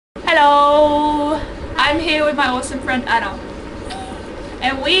Hello! I'm here with my awesome friend Anna.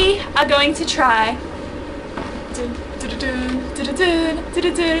 And we are going to try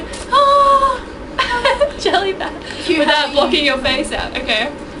Gelli Baff without blocking your face out,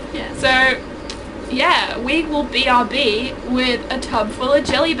 okay? Yeah. So, yeah, we will BRB with a tub full of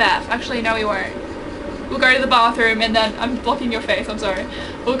Gelli Baff. Actually, no we won't. We'll go to the bathroom and then, I'm blocking your face, I'm sorry.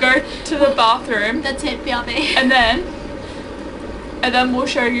 We'll go to the bathroom. That's it, BRB. And then we'll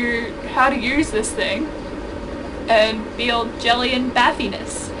show you how to use this thing and feel jelly and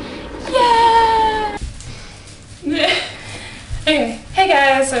baffiness. Yeah! Okay, hey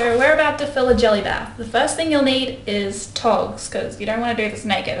guys, so we're about to fill a Gelli Baff. The first thing you'll need is togs, because you don't want to do this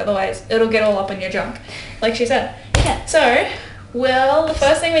naked, otherwise it'll get all up in your junk, like she said. Yeah. So, well, the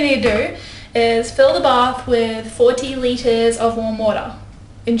first thing we need to do is fill the bath with 40 litres of warm water.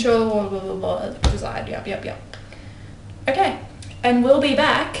 Ensure the water desired, yep. Okay, and we'll be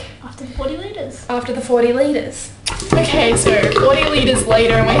back After 40 litres. after the 40 litres. Okay, so 40 litres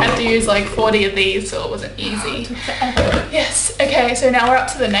later and we had to use like 40 of these, so it wasn't easy. It took forever. Yes, okay, so now we're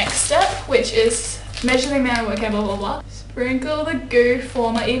up to the next step, which is measure the amount of, okay, blah blah blah. Sprinkle the goo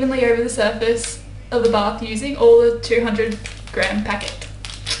former evenly over the surface of the bath using all the 200-gram packet.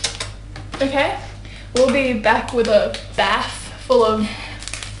 Okay, we'll be back with a bath full of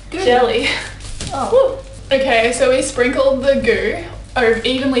jelly. Oh. Okay, so we sprinkled the goo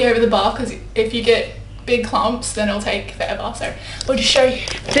evenly over the bath because if you get big clumps then it'll take forever, so we'll just show you.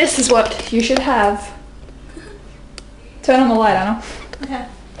 This is what you should have. Turn on the light, Anna. Okay.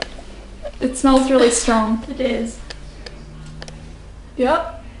 It smells really strong. It is.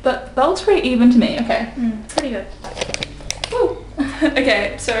 Yep, but that looks pretty even to me. Okay. Pretty good. Woo.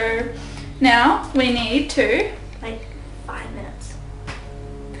 Okay, so now we need to Like 5 minutes.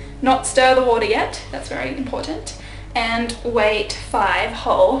 not stir the water yet, that's very important, and wait 5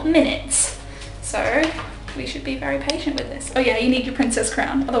 whole minutes. So we should be very patient with this. Oh yeah, you need your princess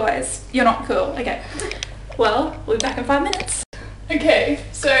crown, otherwise you're not cool. Okay, well, we'll be back in 5 minutes. Okay,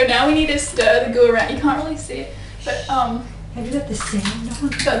 so now we need to stir the goo around. You can't really see it, but Have you got the sand on?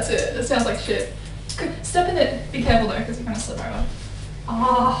 that's it. It sounds like shit. Step in it. Be careful though, because you're gonna slip over.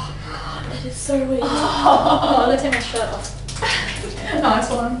 Oh, that is so weird. Oh, I'm gonna take my shirt off. Nice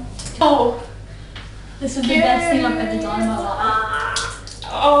one. Oh. This is the best thing I've ever done in my life.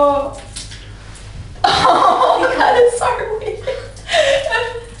 Oh. Oh, that is so weird.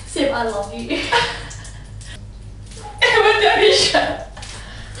 Sim, I love you. With dirty shirt.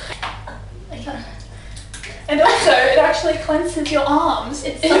 Okay. And also, it actually cleanses your arms.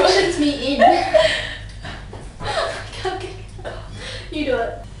 It suctions me in. Okay. You do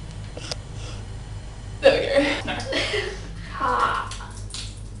it. There we go. No. Ha.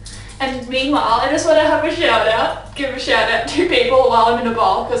 And meanwhile, I just want to have a shout out. Give a shout out to people while I'm in a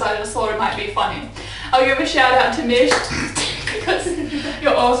bowl because I just thought it might be funny. I'll give a shout out to Mish because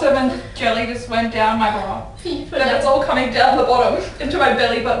you're awesome and jelly just went down my bra. And it's all coming down the bottom into my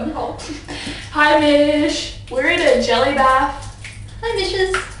belly button hole. Hi Mish, we're in a Gelli Baff. Hi,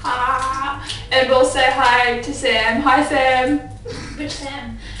 Mishes. Ah, and we'll say hi to Sam. Hi Sam. Which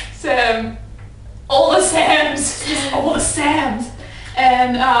Sam? Sam. All the Sams. Just all the Sams.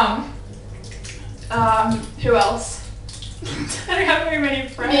 And who else? I don't have very many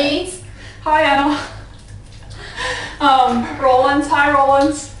friends. Me. Hi Anna. Rollins. Hi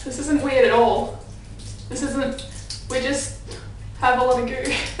Rollins. This isn't weird at all. This isn't. We just have a lot of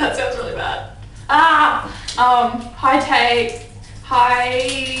goo. That sounds really bad. Hi Tate.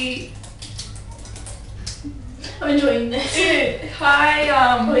 Hi. I'm enjoying this. Hi.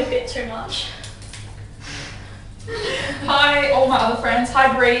 Probably a bit too much. Hi all my other friends.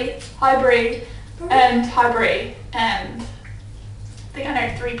 Hi Bree. Hi Bree. And hi Bree. And I think I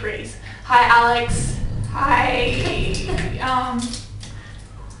know 3 Brees. Hi Alex. Hi.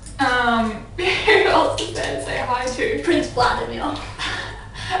 Who else is there to say hi to? Prince Vladimir.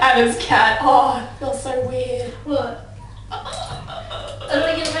 And his cat. Oh, it feels so weird. What? I don't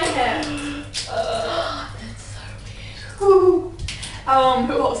want to get in my hair. That's so weird.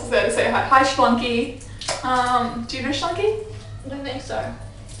 Who else is there to say hi? Hi Shlunky. Do you know Shlunky? I don't think so.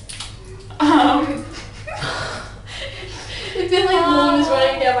 It feels like warm is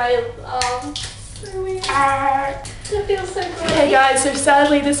running down my arm. So weird. It feels so good. Okay guys, so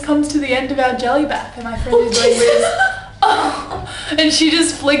sadly this comes to the end of our Gelli Baff and my friend is doing this. Oh, and she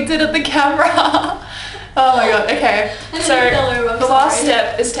just flicked it at the camera. Oh my god, okay. So the last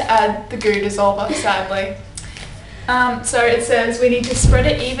step is to add the goo dissolver, sadly. So it says we need to spread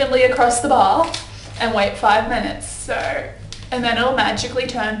it evenly across the bar and wait 5 minutes. So, and then it'll magically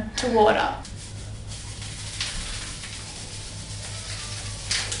turn to water.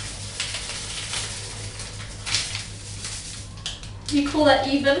 You call that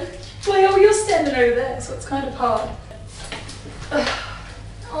even? Well, you're standing over there, so it's kind of hard.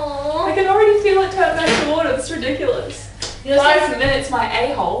 Aww. I can already feel it turn back to water. It's ridiculous. 5 minutes, my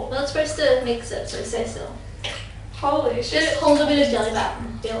a-hole. We're not supposed to mix it, so stay still. Holy shit. Just hold a bit of Gelli Baff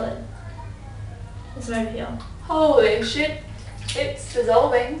and feel it. It's over here. Holy shit. It's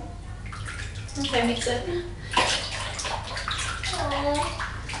dissolving. Okay, mix it. Aww.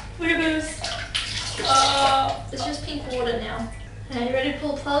 Look at this. It's just pink water now. Okay, you ready to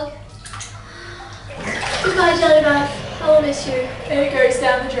pull the plug? Goodbye, Gelli Baff. I will miss you. There it goes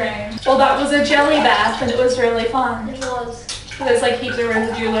down the drain. Well, that was a Gelli Baff and it was really fun. It was. There's like heaps of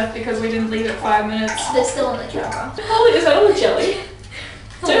residue left because we didn't leave it 5 minutes. They're still on the camera. Holy, is that all the jelly?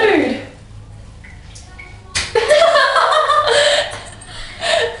 Dude!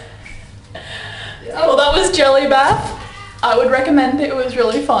 Well, that was Gelli Baff. I would recommend it. It was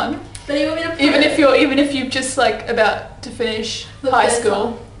really fun. But you want me to put even if you're just like about to finish high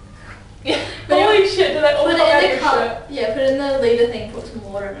school. Yeah. Holy shit! Did that all put come out it of in the your cup? shirt? Yeah, put it in the liter thing. Put some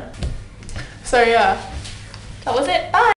water in it. So yeah, that was it. Bye.